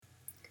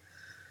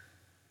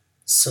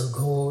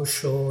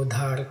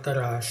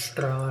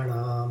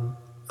सघोषोऽधार्तराष्ट्राणां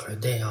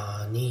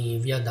हृदयानि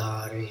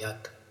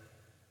व्यदारयत्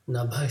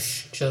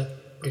नभश्च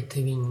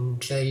पृथिवीं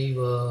चैव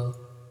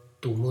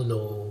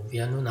तुमुलो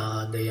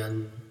व्यनुनादयन्.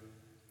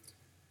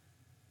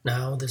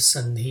 Now the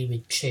Sandhi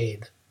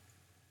Vichhed.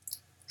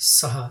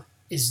 Saha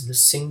is the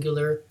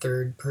singular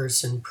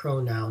third-person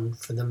pronoun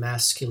for the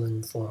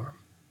masculine form.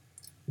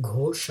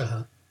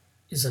 Ghoshaha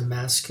is a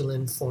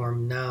masculine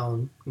form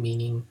noun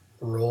meaning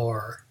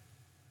roar.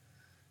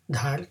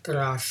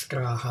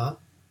 Dhartarashtraha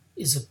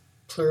is a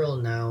plural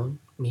noun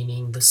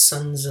meaning the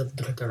sons of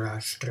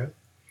Dhritarashtra.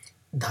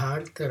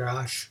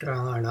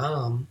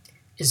 Dhartarashtranam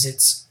is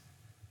its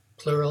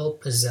plural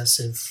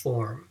possessive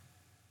form.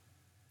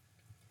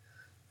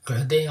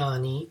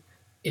 Hridayani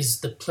is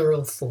the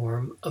plural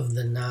form of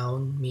the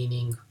noun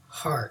meaning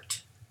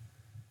heart.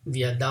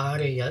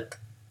 Vyadarayat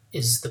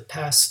is the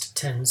past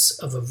tense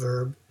of a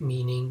verb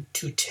meaning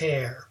to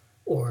tear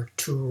or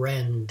to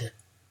rend.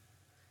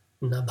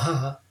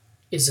 Nabha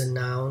is a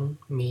noun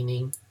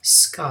meaning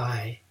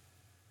sky.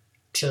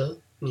 Cha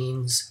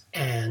means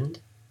and.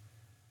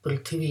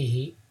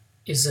 Prithvihi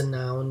is a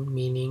noun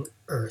meaning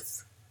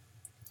earth.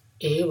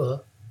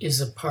 Eva is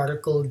a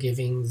particle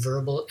giving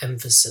verbal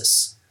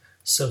emphasis,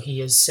 so he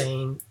is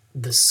saying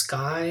the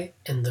sky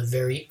and the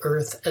very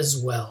earth as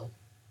well.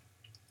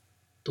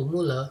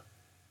 Tumula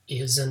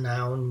is a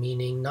noun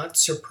meaning, not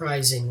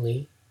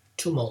surprisingly,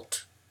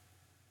 tumult.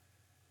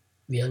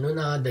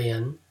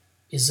 Vyanunadayan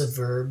is a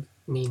verb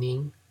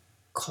meaning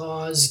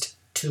caused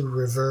to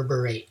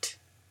reverberate.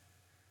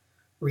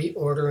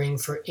 Reordering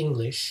for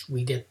English,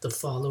 we get the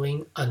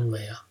following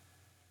anvaya.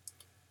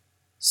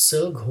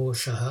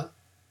 Saghoshaha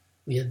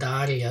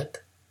vyadarayat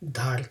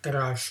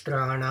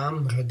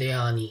dhartarashtranam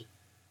hridayani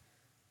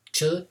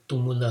cha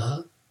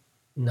tumulaha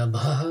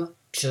nabhaha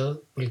cha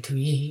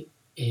prithvihi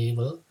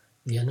eva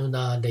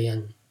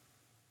vyanunadayan.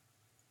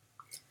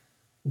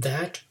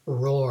 That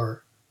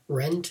roar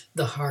rent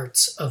the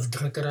hearts of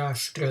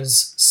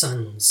Dhritarashtra's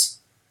sons,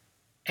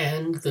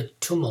 and the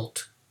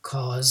tumult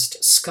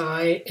caused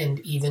sky and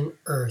even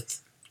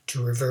earth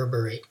to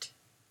reverberate.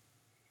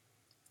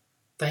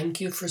 Thank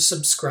you for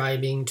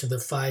subscribing to the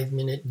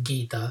 5-Minute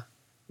Gita,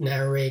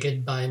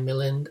 narrated by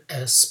Milind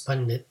S.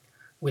 Pandit,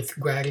 with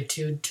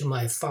gratitude to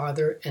my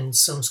father and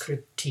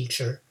Sanskrit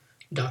teacher,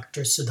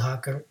 Dr.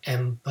 Sudhakar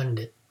M.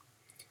 Pandit.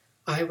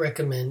 I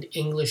recommend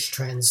English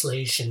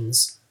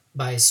translations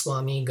by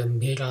Swami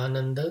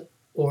Gambhirananda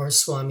or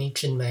Swami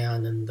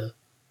Chinmayananda.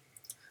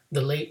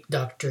 The late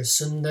Dr.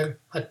 Sundar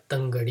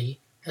Hattangadi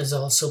has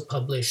also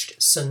published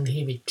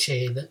Sandhi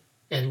Vichhed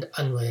and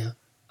Anvaya,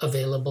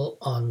 available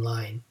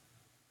online.